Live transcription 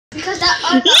Because that.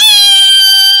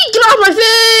 Get off my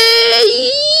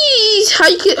face! How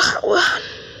you get?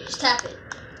 Just tap it.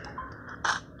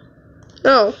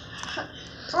 No.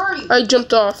 Where are you? I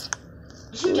jumped off.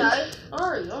 Did you die? Where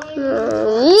are you?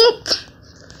 Whoop!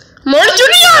 More to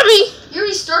the obby! You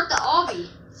already start the obby.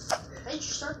 How did you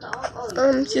start the obby?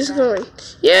 Oh, just going.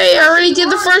 Yeah, I already did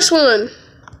the first one.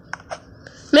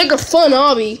 Make a fun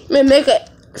obby. Make a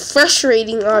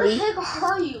frustrating obby. Where the heck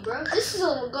are you, bro? This is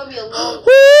gonna be a long. Woo!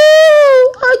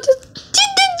 I just did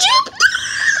the jump.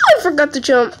 I forgot to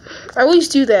jump. I always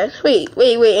do that. Wait,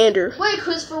 Andrew. Wait,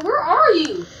 Christopher, where are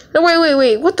you? No,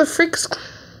 wait. What the frick's?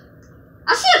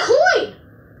 I see a coin.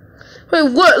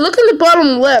 Wait, what? Look in the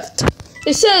bottom left.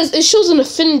 It shows an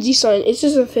infinity sign. It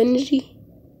says infinity.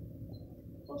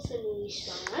 Infinity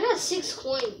sign. I got 6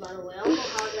 coins, by the way. I don't know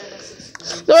how I got 6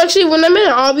 coins. No, actually, when I meant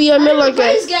an obby, I meant like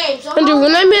a. Andrew,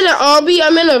 when I meant an obby, I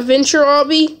meant a venture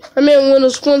obby. I meant one of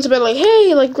those ones about like,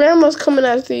 hey, like grandma's coming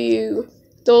after you.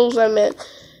 Those I meant.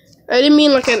 I didn't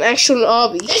mean like an actual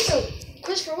obby.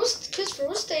 Christopher,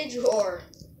 what stage you are?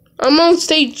 I'm on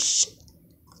stage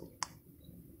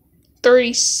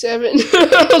 37.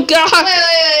 Oh God!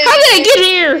 Wait, How did I get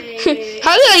here?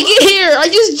 How did I get here? I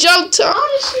just jumped.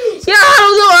 Yeah, I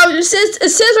don't know. It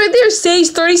says right there, stage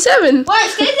 37. Wait,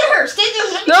 stay there.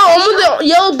 No, I'm on the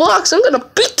yellow blocks. I'm gonna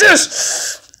beat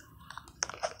this.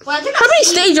 Well, How many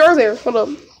stages are there? Hold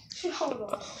on.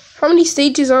 How many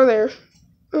stages are there?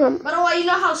 By the way, you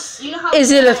know how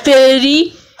Is it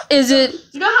infinity? Is it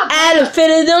ad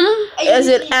infinitum? Is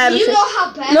it ad? You know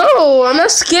how bad? No, I'm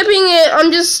not skipping it.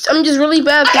 I'm just really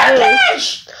bad at the I got a game.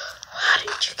 badge. How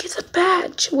did you get the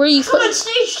badge? Where are you? I'm on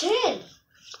stage 10.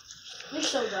 You're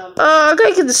so dumb. I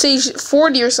gotta get to stage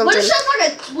 40 or something. When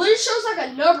it shows like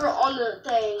a number on the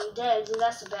thing, then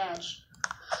that's a badge.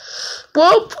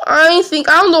 Well, I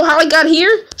don't know how I got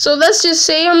here, so let's just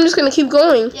say I'm just gonna keep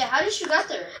going. Yeah, how did you get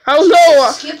there? I don't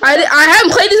know. I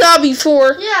haven't played this obby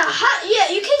before. Yeah,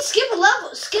 you can skip a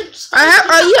level.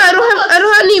 I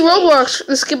don't have any Roblox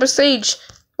to skip a stage.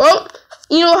 Well,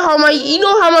 you know how my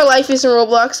life is in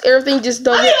Roblox. Everything just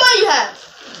does How many money you have?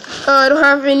 I don't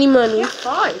have any money. You have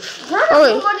 5. I have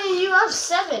more money than you. have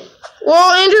 7.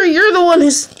 Well, Andrew, you're the one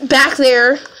who's back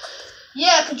there.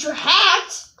 Yeah, because you're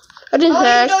hacked. I didn't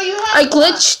hack. I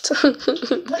glitched. No,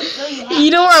 you hacked. You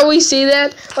know I always say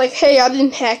that? Like, hey, I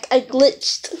didn't hack. I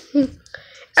glitched.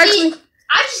 Actually,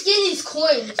 I'm just getting these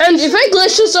coins. And if I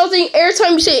glitch or something, every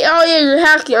time you say, oh yeah, you're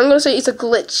hacking, I'm going to say it's a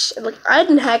glitch. Like, I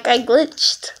didn't hack. I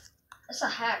glitched. That's a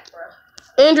hack, bro.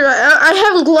 Andrew, I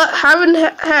haven't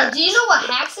hacked. Do you know what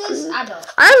hacks is? I don't.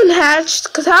 I haven't hatched,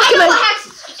 because how can I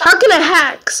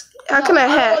hack? How can I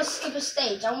hack? I want to skip a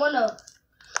stage. I want to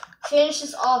finish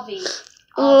this obby.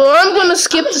 Well, I'm going to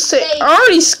skip the stage. I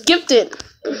already skipped it.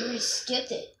 You already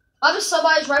skipped it. I bet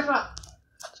somebody's right behind.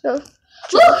 So,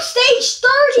 look, stage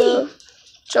 30.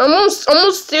 So almost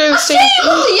there. I see you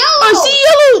with the yellow. I see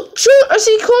yellow. Sure, I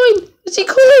see coin. Yay!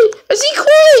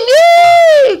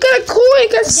 Got a coin.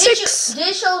 Got 6. Did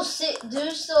it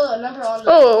show a number on the?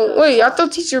 Oh wait, I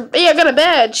thought these are. Hey, I got a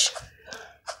badge.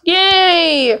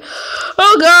 Yay!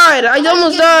 Oh God, I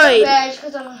almost died.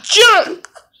 Jump!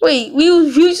 Wait,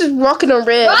 we just walking on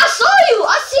red. Bro, I saw you.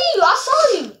 I saw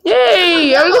you.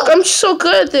 Yay! I'm so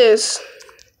good at this.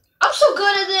 I'm so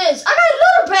good at this. I got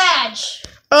another badge.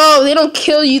 Oh, they don't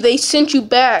kill you. They send you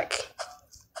back.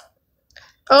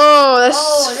 Oh,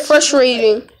 that's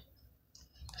frustrating.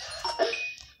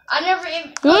 I never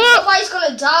even. Nobody's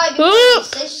gonna die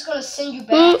because they're just gonna send you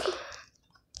back.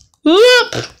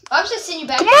 I'm just sending you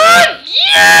back. Come on!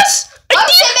 Yes! I'm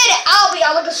just made an obby.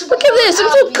 I like a super. Look at this! I'm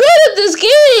so good at this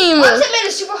game. I'm just made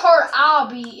a super hard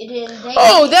obby.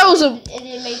 That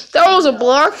was a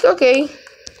block. Okay.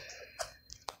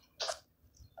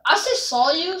 I just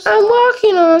saw you. So. I'm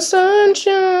walking on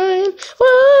sunshine.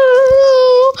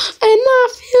 Whoa, and I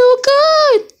feel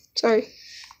good. Sorry.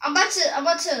 I'm about to.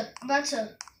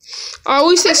 I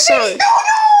always say sorry. No,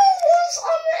 it's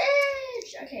on the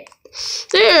edge. Okay.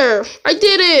 There, I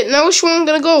did it. Now which one I'm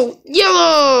gonna go?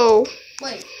 Yellow.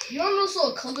 Wait, you're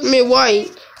also a color. I'm in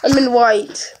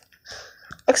white.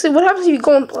 Actually, what happens if you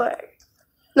go in black?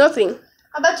 Nothing.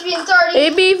 I'm about to be in 30.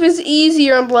 Maybe if it's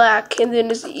easier on black, and then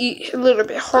it's a little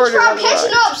bit harder on white. I'm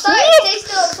catching up. Stay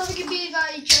still so we can be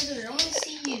by each other. I want to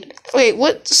see you. Wait,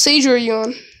 what stage are you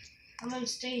on? I'm on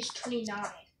stage 29.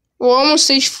 Well, I'm on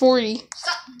stage 40.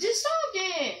 Stop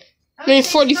then. I mean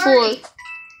 44. 30.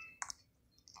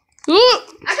 Whoop!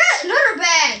 I got another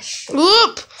badge.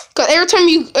 Whoop! Cause every time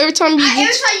you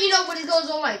know when it goes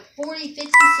on like 40, 50,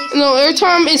 60. No, every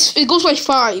time it goes like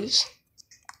 5s.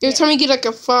 Every time you get like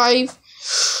a 5.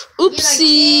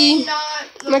 Oopsie!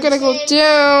 Like 10, I'm not gonna go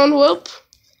down. Whoop!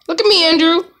 Look at me,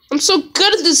 Andrew. I'm so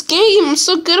good at this game. I'm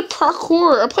so good at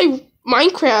parkour. I play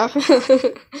Minecraft.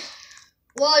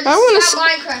 Well, this is not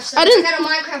Minecraft. So I got a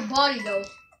Minecraft body though.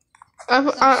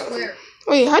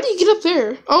 Wait, how do you get up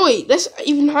there? Oh wait, that's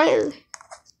even higher.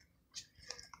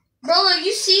 Bro,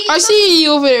 you see? I see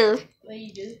you over there. What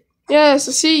you do? Yes,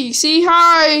 I see you. See,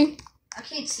 hi. I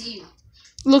can't see you.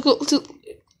 Look,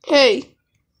 hey.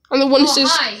 I'm the one that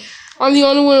says. Hi. I'm the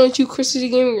only one with you, Chris is a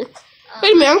gamer.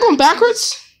 Wait a minute, I'm going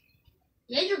backwards.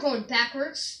 Yeah, you're going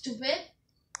backwards, stupid.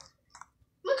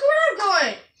 Look where I'm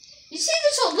going. You see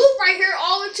there's a loop right here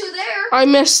all into there. I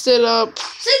messed it up.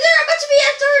 Stay there, I'm about to be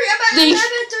at 30. I'm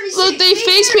at 36. Look, they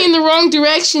faced me in the wrong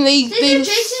direction. Stay there,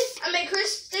 Jason. I mean,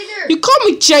 Chris, stay there. You call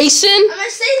me Jason? I'm gonna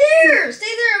stay there.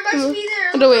 Stay there, I'm about to be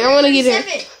there. No, wait, I want to get in.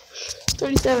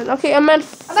 37. Okay, I'm at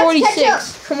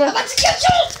 46. Come on. I'm about to catch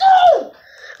up. No!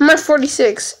 I'm at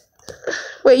 46.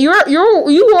 Wait, you are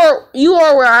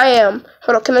where I am.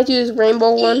 Hold on, can I do this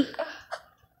rainbow one?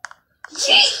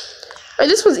 Wait,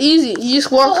 this one's easy. You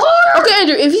just walk. Okay,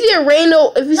 Andrew, if you see a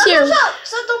rainbow, if you see a stop,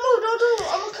 don't move.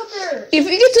 I'm gonna come there. If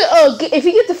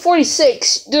you get to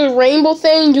 46, the rainbow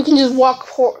thing, you can just walk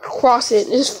across it.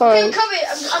 It's fine. Okay, come in.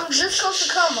 I'm this close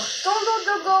to come.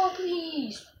 Don't go,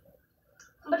 please.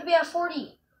 I'm about to be at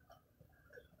 40.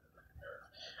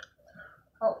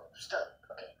 Oh, stop.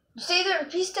 Stay there,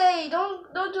 please stay.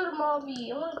 Don't do the Obby.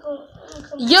 I wanna come.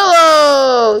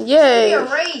 Yellow! Yay!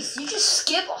 It's a race. You just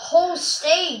skip a whole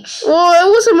stage. Well, it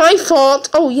wasn't my fault.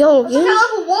 Oh, yellow again. It's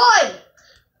level 1.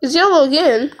 It's yellow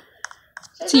again.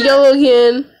 It's yellow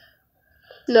again.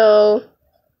 No.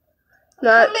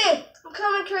 Not. I'm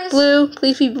coming, Chris. Blue.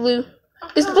 Please be blue.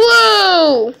 It's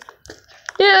blue!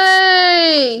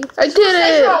 Yay! I did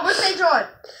it. What stage on?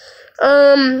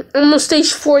 I'm on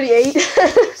stage 48. Stay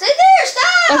there, stop!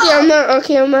 I'm not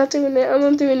doing that. I'm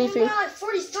not doing anything. I'm at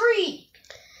 43.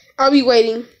 I'll be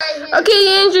waiting.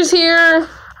 Okay, Andrew's here.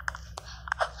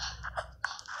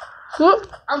 Whoop.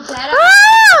 I'm bad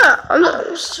at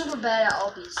I'm super bad at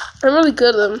Obbies. I'm really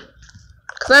good at them.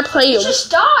 Cause I play them. You just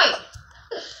died.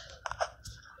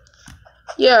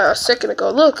 Yeah, a second ago.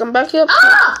 Look, I'm back up.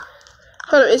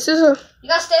 Hold on, is this a... You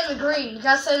gotta stay in the green.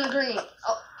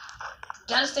 Oh.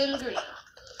 Gotta stay in the green.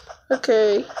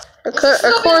 Okay. Of course. A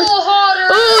little harder.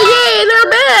 Oh, yay, and our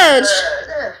badge.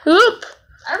 Whoop.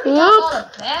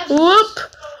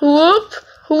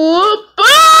 Whoop.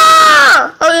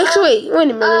 Ah! Oh, actually, wait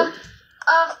a minute.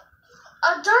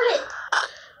 Darn it.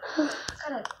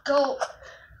 Gotta go.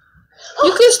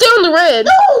 You can stay on the red.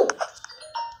 No!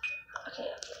 Okay.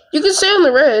 You can stay on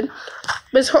the red.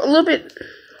 But it's a little bit...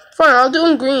 Fine, I'll do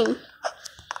in green.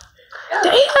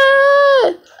 Dang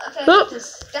it! Okay, Whoop. Got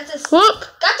this. Whoop.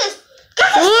 Got this.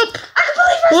 Whoop. I can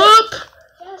believe Whoop.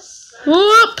 Yes.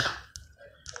 Whoop.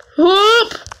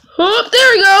 Whoop.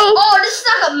 There we go. Oh, this is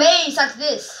like a maze like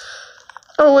this.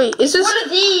 Oh, wait. Is this... One of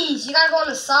these. You gotta go on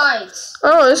the sides.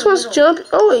 Oh, this one's jumping.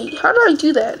 Oh, wait. How do I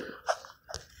do that?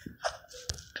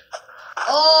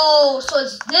 Oh, so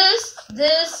it's this.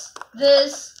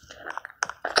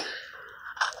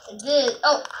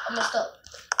 Oh, I messed up.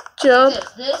 Jump.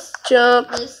 This.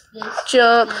 Jump. This.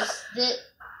 Jump. This.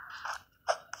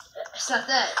 It's not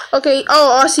that. Okay.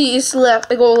 Oh, I see. It's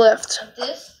left. I go left. Like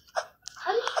this?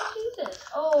 How did you do this?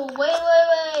 Oh,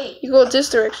 wait. You go this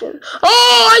direction.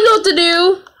 Oh, I know what to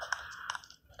do.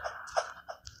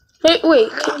 Hey,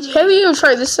 wait. Have you even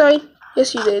tried this side?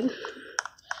 Yes, you did.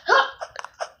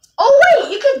 Oh, wait.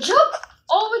 You can jump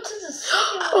all the way to the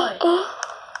second one. Oh,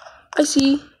 I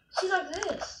see. See, like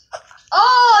this.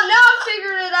 Oh, now I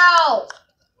figured it out.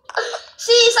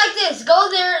 See, it's like this. Go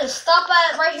there and stop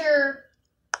at it right here.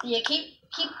 Yeah, keep.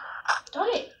 Darn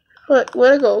it. What?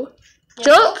 Where'd I go? Yeah,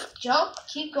 Jump. Jump.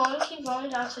 Keep going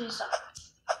down till you stop.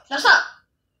 Now stop.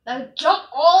 Now jump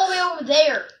all the way over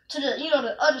there to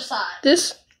the other side.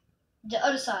 This? The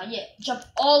other side, yeah. Jump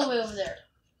all the way over there.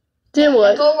 Then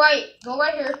what? Go right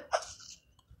here.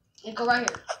 And go right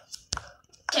here.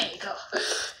 There you go.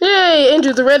 Yay,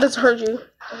 Andrew, the red doesn't hurt you.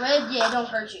 The red, yeah, don't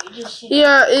hurt you. It just,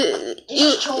 yeah,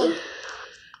 it's trolling.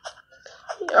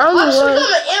 I don't know why. We're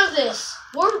gonna end this.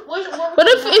 But I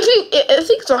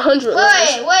think it's 100. Wait a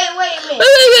minute.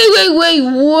 Wait.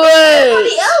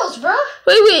 Everybody else, bro.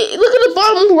 Wait. Look at the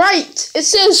bottom right. It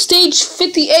says stage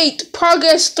 58,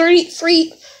 progress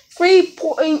 3.3%.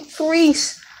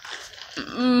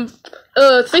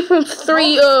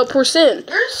 3.3%.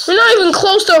 We're not even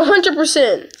close to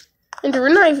 100%. And we're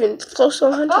not even close to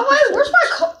 100%. Oh wait, where's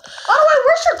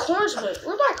your coins? Where's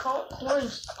my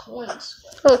coins?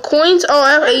 Oh, coins? Oh,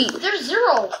 I have 8. There's 0.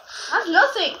 I have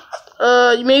nothing.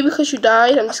 Maybe because you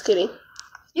died. I'm just kidding.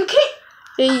 You can't.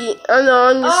 Hey, I know.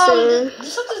 I'm just saying.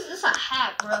 This is a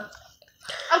hack, bro.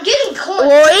 I'm getting coins.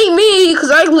 Well, it ain't me,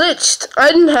 because I glitched.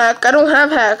 I didn't hack. I don't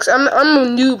have hacks. I'm a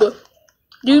noob.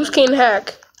 Noobs can't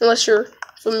hack, unless you're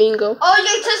Flamingo. Oh,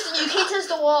 you can't test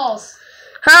the walls.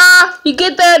 Ha! You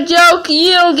get that joke?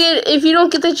 You don't get. If you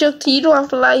don't get that joke, you don't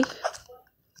have a life.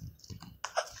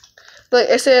 Like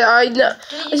I said, I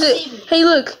said, hey,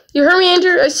 look, you heard me,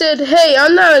 Andrew? I said, hey,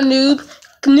 I'm not a noob.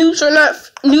 Noobs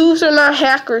are not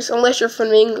hackers unless you're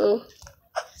Flamingo.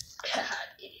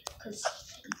 Because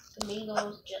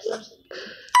Flamingo just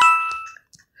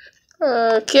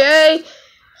okay.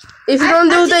 If you don't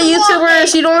do that,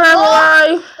 YouTubers, you don't have a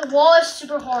life. The wall is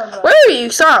super hard, bro. Where are you?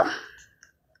 Stop.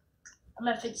 I'm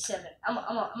at 57. I'm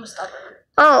gonna stop right here.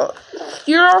 Oh,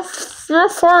 you're all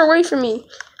far away from me.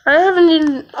 I haven't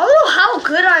even. I don't know how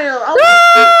good I am.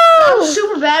 I'm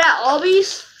super bad at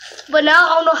obbies, but now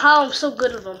I don't know how I'm so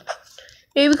good at them.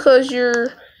 Maybe because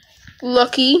you're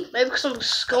lucky. Maybe because I'm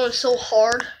going so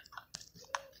hard.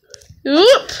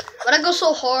 Oop. When I go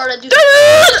so hard, I do.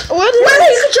 What? You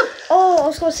can jump. Oh, I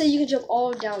was gonna say you can jump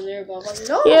all down there, but I'm like,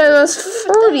 no. Yeah, that's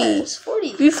 40. It's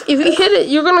 40. If you hit it,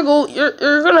 you're gonna go.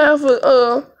 You're gonna have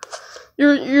a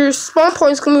your spawn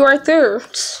point's gonna be right there.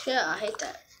 Yeah, I hate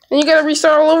that. And you gotta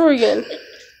restart all over again.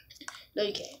 No,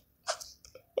 you can't.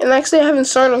 And actually, I haven't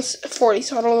started on 40,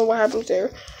 so I don't know what happened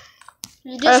there.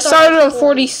 I started on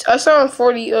 40. I started on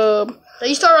 40. No,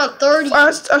 you started on 30.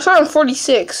 I started on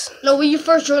 46. No, when you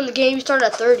first joined the game, you started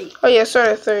at 30. Oh yeah, I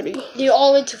started at 30. You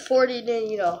all went to 40, then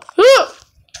you know.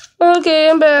 Okay,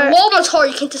 I'm back. The wall was hard.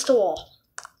 You can't touch the wall.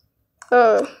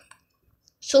 Oh.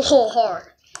 So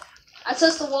hard. I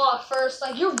touched the wall at first.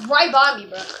 Like, you're right by me,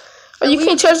 bro. Oh, you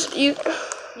can't touch you.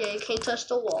 Yeah, you can't touch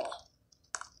the wall.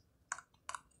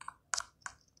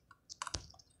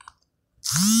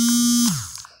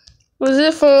 Was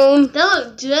it phone?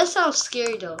 Dude, that sounds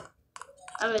scary though.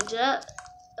 I mean, that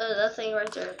thing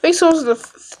right there. Make so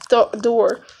the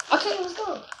door. Okay, let's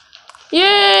go.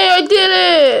 Yay! I did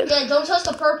it. Yeah, don't touch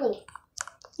the purple.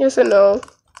 Yes and no.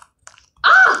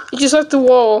 Ah! You just like the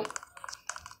wall.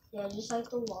 Yeah, just like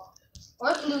the wall. Or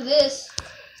I can do this.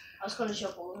 I was gonna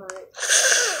jump over it.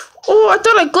 Oh, I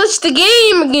thought I glitched the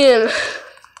game again.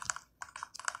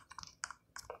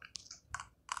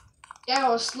 Yeah, I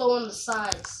was slow on the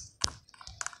sides.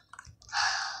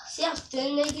 See how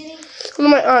thin they're getting? Look at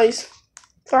my eyes.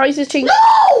 My eyes itching.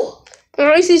 No!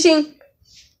 My eyes itching.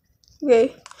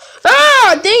 Okay.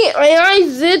 Ah, dang it! My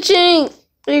eyes itching.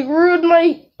 It ruined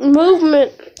my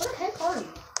movement. Where the heck are you?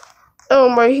 Oh,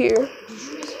 I'm right here. Did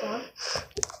you respawn?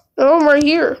 Oh, I'm right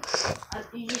here.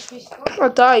 You just respawned? I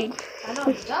died. I know,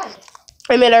 you died.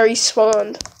 I meant I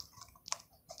respawned.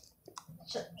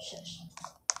 Shush.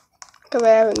 Because I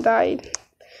haven't died.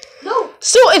 No!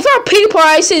 So, it's not PewDiePie,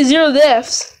 I say 0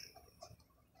 deaths.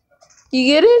 You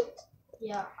get it?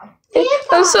 Yeah.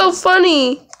 I'm so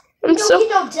funny. I'm so. He's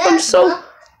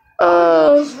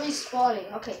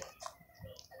respawning. Okay.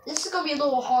 This is gonna be a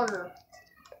little harder.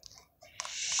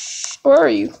 Where are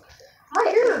you? Right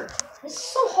here. This is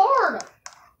so hard.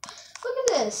 Look at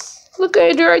this. Look,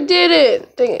 Andrew, I did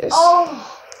it. Dang it.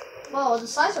 Oh. Well, the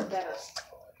sides are better.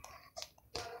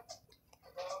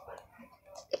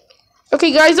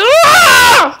 Okay, guys.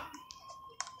 Ah!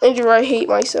 Andrew, I hate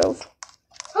myself.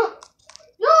 Huh.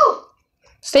 No.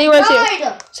 Stay right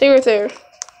there. Stay right there.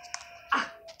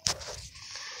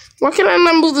 Why can I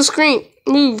not move the screen?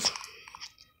 Move.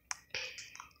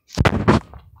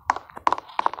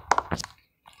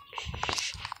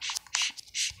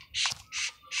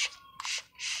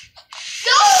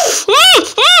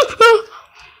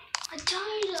 I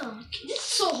died. This is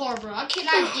so hard, bro. I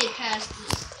cannot get past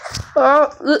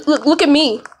this. Look at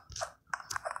me.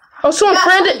 Oh, someone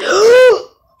friended. Oh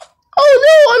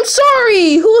no, I'm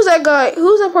sorry. Who was that guy? Who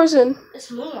was that person? It's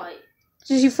Moonlight.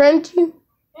 Did she friend you?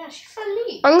 Yeah, she friended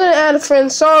me. I'm gonna add a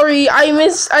friend. Sorry, I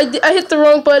hit the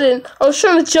wrong button. I was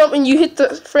trying to jump and you hit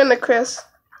the friend request.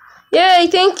 Yay!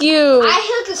 Thank you.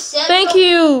 I hit the set. Thank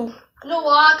you. You know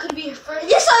why I could be a friend?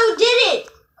 Yes, I did it.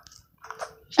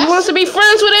 She wants to be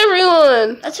friends with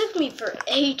everyone. That took me for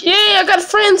ages. Yay! I got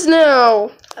friends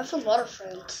now. I have a lot of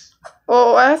friends.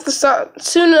 Oh, I have to stop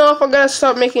soon enough. I gotta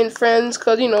start making friends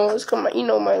because it's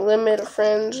my limit of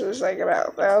friends is like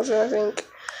about 1,000, I think.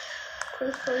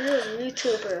 For you're a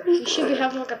YouTuber, you should be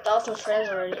having like 1,000 friends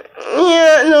already.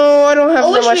 Yeah, no, I don't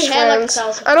have that much friends.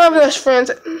 I don't have that much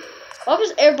friends. Why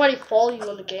does everybody follow you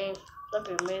in the game?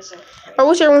 That'd be amazing. I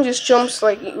wish everyone just jumps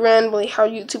like randomly how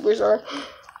YouTubers are.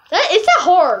 Is that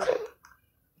hard?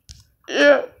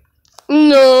 Yeah.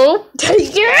 No. Dang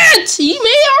it! You made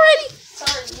it already?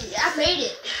 Sorry, I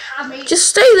made it. Just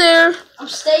stay there. I'm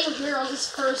staying here on this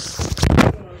first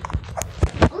one.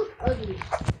 I look ugly.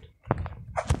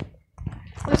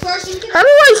 How do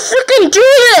I freaking do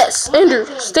this? Andrew,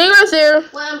 stay right there.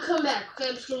 Well, I'm coming back. Okay,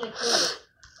 I'm just gonna come.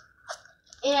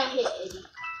 And I hit Eddie.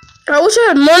 I wish I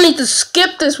had money to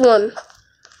skip this one.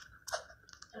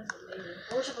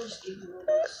 I wish I could just give you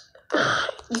Robux.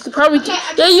 You could probably do.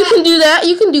 Yeah, you can do that.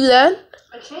 You can do that.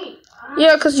 I can't.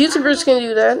 Yeah, because YouTubers can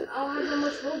do that. I don't have that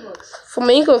much Robux.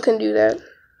 Flamingo can do that.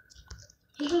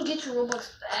 You can get your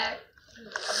Robux back.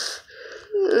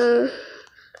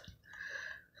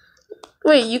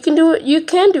 Wait, you can do it. You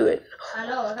can do it. I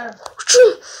know. I gotta.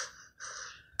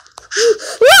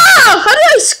 Wow! How did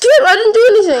I skip? I didn't do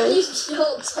anything. You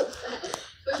showed so fast,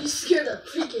 but you scared the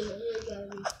freaking heck out of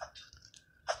me.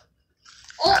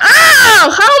 Oh. Ow!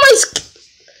 How am I?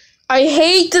 I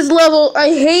hate this level. I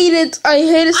hate it. I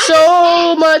hate it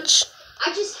so much.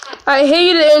 I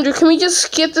hate it, Andrew. Can we just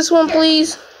skip this one,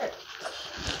 please?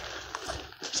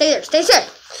 Stay there. Stay there.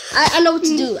 I know what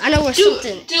to do. I know where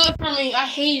something. Do it for me. I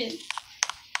hate it.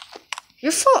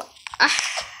 Your fault. I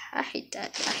hate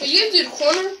that. You have to do the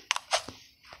corner?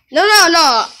 No.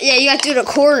 Yeah, you got to do the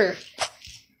corner.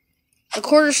 The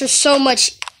corners are so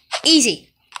much easy.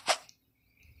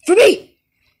 For me.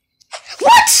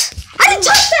 What? I didn't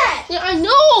touch that. Yeah, I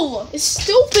know. It's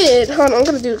stupid. Hold on, I'm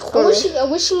gonna do the corner. I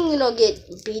wish you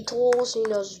get B tools and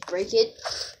just break it.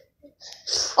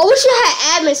 I wish you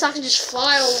had admin so I could just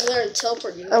fly over there and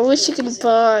teleport you. I wish you could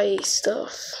buy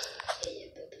stuff.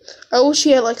 I wish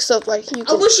you had like stuff like you.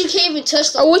 I wish you can't even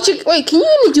touch the. Wait. Can you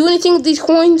even do anything with these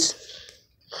coins?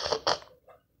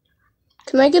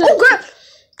 Can I get a?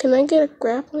 Can I get a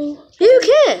grappling? Yeah, you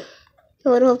can.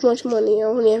 No, I don't have much money. I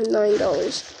only have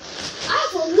 $9.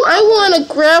 I want a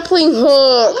grappling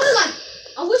hook.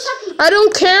 I wish I could. I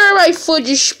don't care about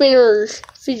fidget spinners.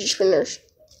 Fidget spinners.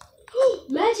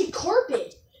 Magic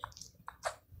carpet.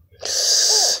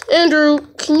 Andrew,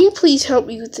 can you please help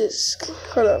me with this?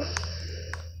 Hold on.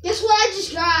 Guess what I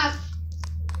just got?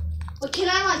 But can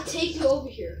I take you over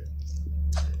here?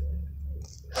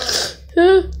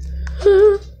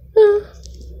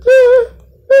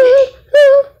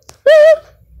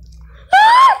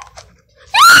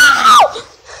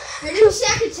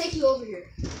 I can take you over here.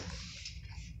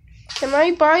 Can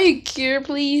I buy a gear,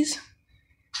 please?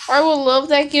 I would love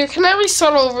that gear. Can I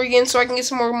restart over again so I can get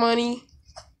some more money?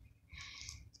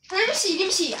 Let me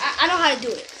see. I know how to do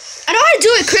it. I know how to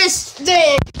do it, Chris.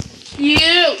 Dang.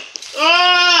 You.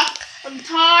 I'm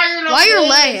tired of Why you're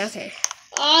lagging? Okay.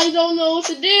 I don't know what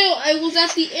to do. I was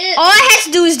at the end. All I have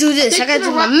to do is do this. I gotta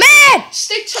do my man.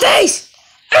 Stick to face.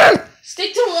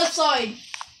 Stick to the left side.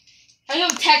 I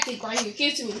have a tactic right here.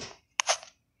 Give it to me.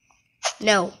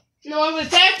 No. No, I have a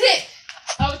tactic.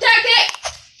 I have a tactic.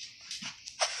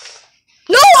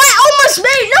 No, I almost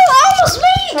made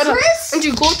it, Chris. And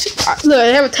you go to look, I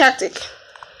have a tactic.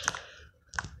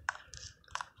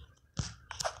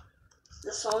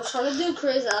 That's what I was trying to do,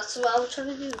 Chris. That's what I was trying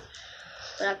to do.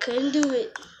 But I couldn't do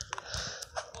it.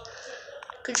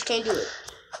 Cause you can't do it.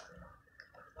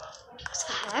 What's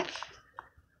a hack?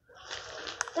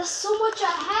 That's so much a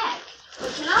hack.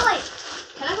 But can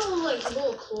I go a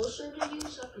little closer to you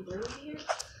so I can bring you here?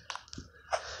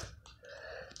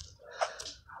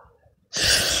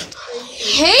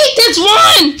 Hate this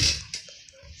one!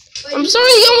 Wait, I'm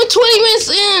sorry, you're only 20 minutes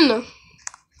in.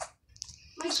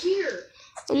 My spear.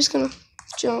 I'm just gonna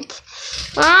jump.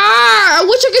 I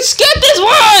wish I could skip this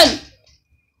one!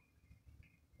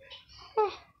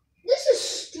 This is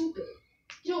stupid.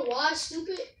 You know why it's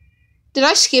stupid? Did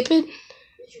I skip it?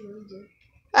 Yes, you really did.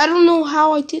 I don't know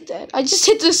how I did that. I just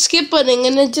hit the skip button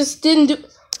and it just didn't do...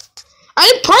 I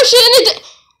didn't push it and it...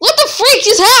 What the freak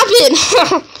just happened?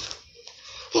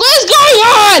 What is going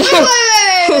on?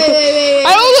 Wait.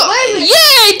 I don't know.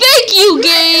 Yay! Thank you,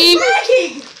 game.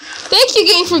 Thank you,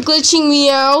 game, for glitching me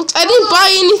out. I didn't buy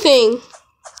anything.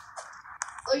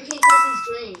 Oh, you can't touch this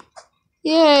drain.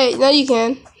 Yay! Now you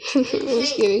can. I'm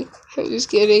just kidding. I'm just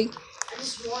kidding. I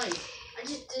just won. I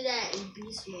just did that in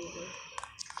beast mode.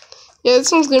 Yeah,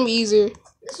 this one's gonna be easier.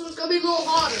 This one's gonna be a little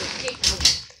harder.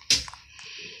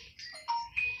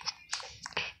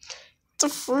 The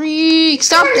freak!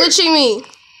 Stop glitching me!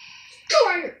 Go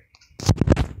right here!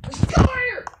 Let's go right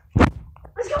here!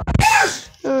 Let's go right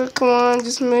here! Come on,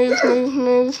 just move.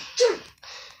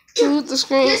 Move the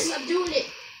screen. Yes, I'm doing it.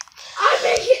 I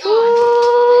make it.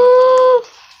 Oh,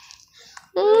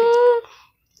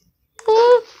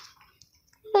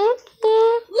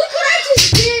 look what I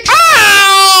just did!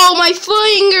 Ow! My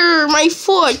finger! My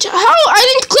foot! How? I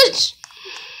didn't glitch!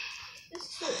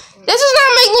 This does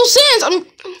not make no sense!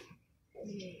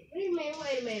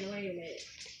 Wait a minute.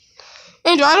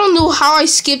 Andrew, I don't know how I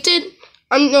skipped it.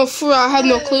 I have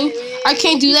no clue. I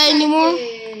can't do that anymore.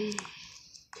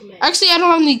 Command. Actually, I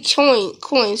don't have any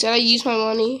coins. Did I use my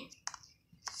money?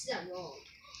 Is that wrong?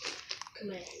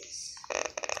 Commands.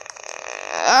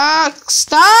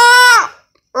 Stop!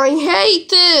 I hate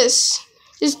this.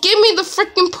 Just give me the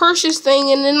freaking purchase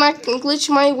thing, and then I can glitch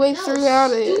my way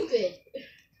throughout it. Stupid.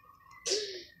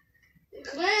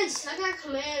 Commands. I got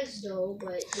commands though,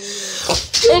 but.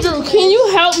 Andrew, can you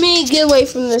help me get away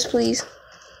from this, please?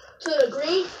 To the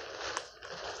green.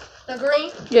 The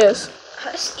green. Yes.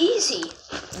 It's easy.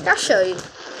 I'll show you.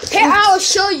 Here, I'll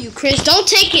show you, Chris. Don't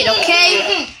take it,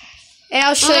 okay? And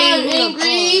I'll show you who the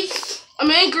boss. I'm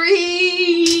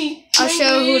angry. I'll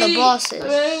show you who the boss is.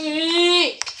 I'm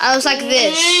angry. I was like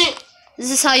this. This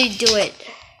is how you do it.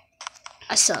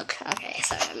 I suck. Okay,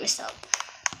 sorry, I messed up.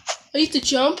 I used to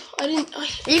jump. I didn't.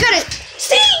 You gotta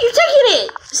see. You're taking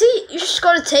it. See, you just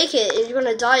gotta take it. If you're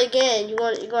gonna die again, you're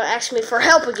gonna ask me for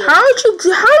help again. How am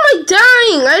I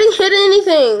dying? I didn't hit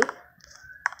anything.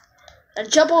 Now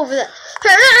jump over that.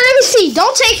 Let me see.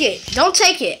 Don't take it. Don't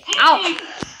take it.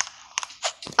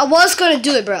 I was gonna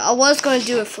do it, bro. I was gonna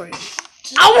do it for you.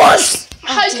 I was.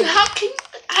 How can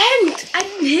I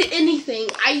didn't hit anything.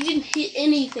 I didn't hit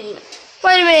anything.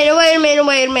 Wait a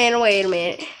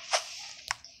minute.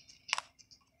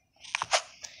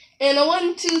 And a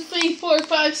 1, 2, 3, 4,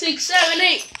 5, 6, 7,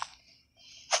 8.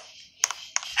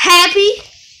 Happy?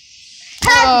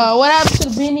 What happened to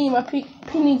the beanie? My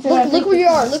pennies. Look where you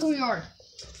are. Look where you are.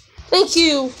 Thank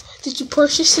you. Did you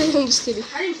purchase it? I'm just kidding.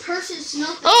 I didn't purchase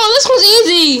nothing. Oh, this one's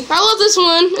easy. I love this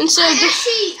one.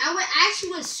 I actually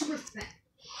went super fast.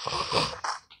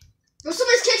 Bro,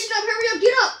 somebody's catching up. Hurry up.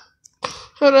 Get up.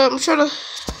 Hold up. I'm trying to.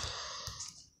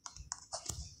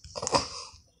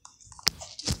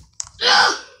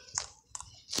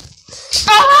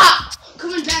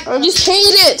 Coming back. I just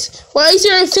hate it. Why is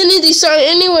there infinity sign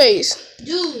anyways?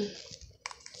 Dude,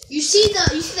 you see the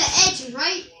edge,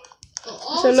 right?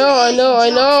 I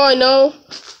know.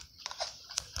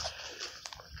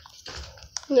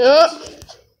 Yep.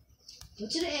 Go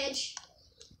to the edge.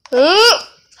 I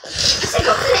said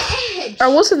go to the edge. I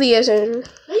was at the edge, Andrew.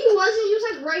 No, you wasn't. You was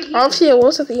like right here. Obviously, I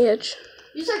was at the edge.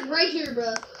 You was like right here,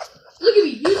 bro. Look at me.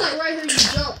 You was like right here. You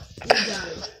jump. You got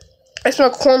it. I smell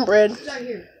cornbread. It's right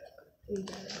here. You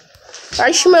got it.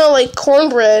 I smell like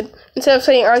cornbread. Instead of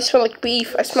saying I smell like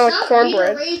beef, I smell like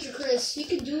cornbread. Stop being a rager, Chris. You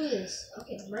can do this.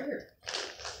 Okay, I'm right here.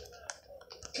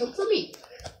 Come for me.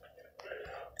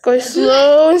 Go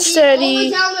slow and steady. All the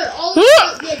way down there. All the way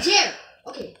down. Yeah, there.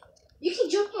 Okay. You can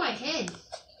jump my head.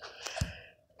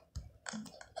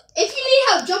 If you need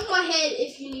help, jump my head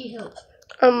if you need help.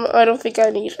 I don't think I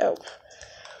need help.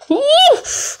 Ooh!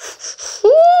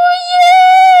 Ooh,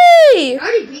 yay!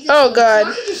 Oh, God.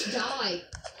 So I can just die.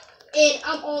 And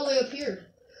I'm all the way up here.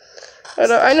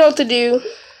 I know what to do.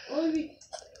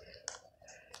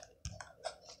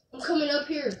 I'm coming up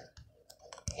here.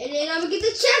 And then I'm going to get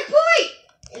the checkpoint.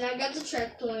 And I got the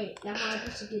checkpoint. Now how am I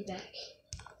supposed to get back?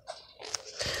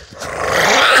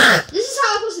 This is how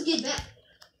I'm supposed to get back.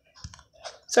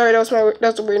 Sorry, that was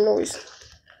a weird noise.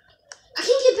 I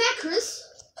can't get back, Chris.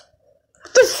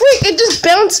 What the freak? It just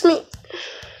bounced me.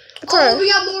 Okay. Oh, we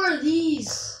got more of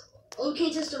these. Oh, we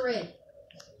can't touch the red.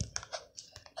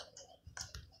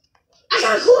 I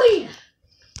got a coin.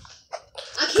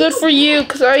 Good for you,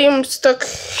 because I am stuck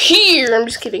here. I'm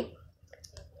just kidding.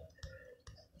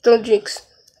 Don't jinx.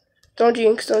 Don't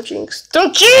jinx. Don't jinx.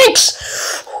 Don't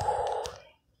jinx!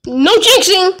 No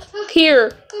jinxing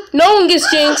here. No one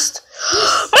gets jinxed.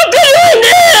 My video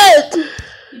ended!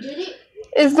 You did it?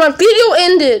 If my video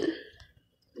ended.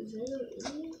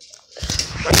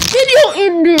 My video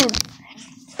ended.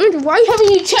 Andrew, why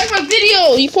haven't you checked my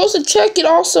video? You're supposed to check it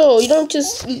also. You don't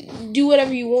just do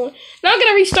whatever you want. Now I'm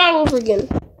gonna restart over again.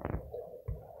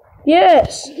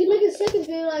 Yes. You can make a second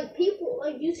video like people,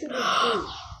 like YouTubers do.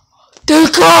 Dear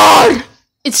God!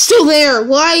 It's still there.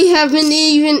 Why haven't they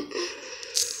even...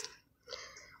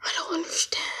 I don't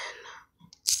understand.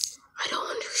 I don't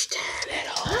understand at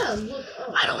all.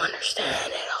 I don't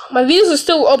understand at all. My videos are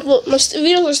still upload. My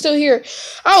videos are still here.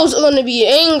 I was gonna be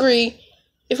angry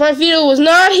if my video was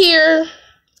not here.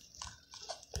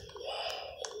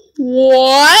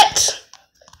 What?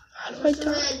 How did I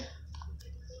die?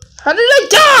 How did I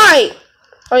die?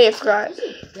 Oh yeah, I forgot.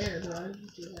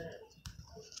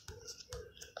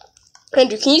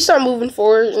 Andrew, can you start moving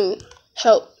forward and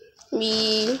help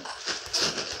me?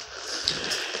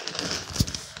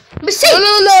 No,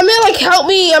 I meant like help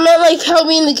me. I meant like help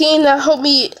me in the game, not help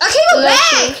me. I can't go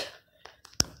back.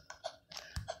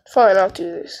 Fine, I'll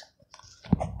do this.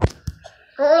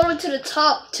 Go all the way to the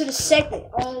top, to the second,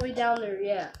 all the way down there.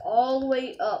 Yeah, all the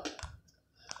way up.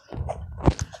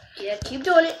 Yeah, keep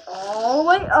doing it. All the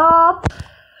way up.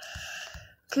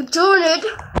 Keep doing it.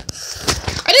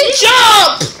 I didn't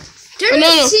jump! No,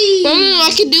 no,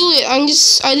 I can do it.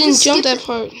 I didn't jump that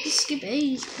part. Skip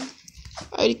age.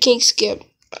 I can't skip.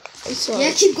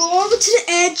 Yeah, keep going over to the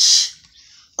edge.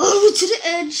 Over to the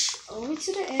edge. Over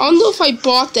to the edge. I don't know if I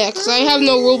bought that because I have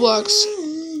no Roblox.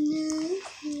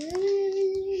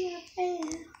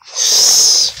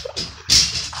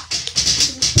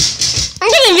 I'm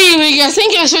gonna leave you guys.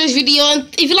 Thank you guys for this video. And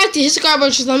if you liked it, hit the subscribe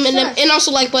button and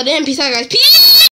also like button. And peace out, guys. Peace!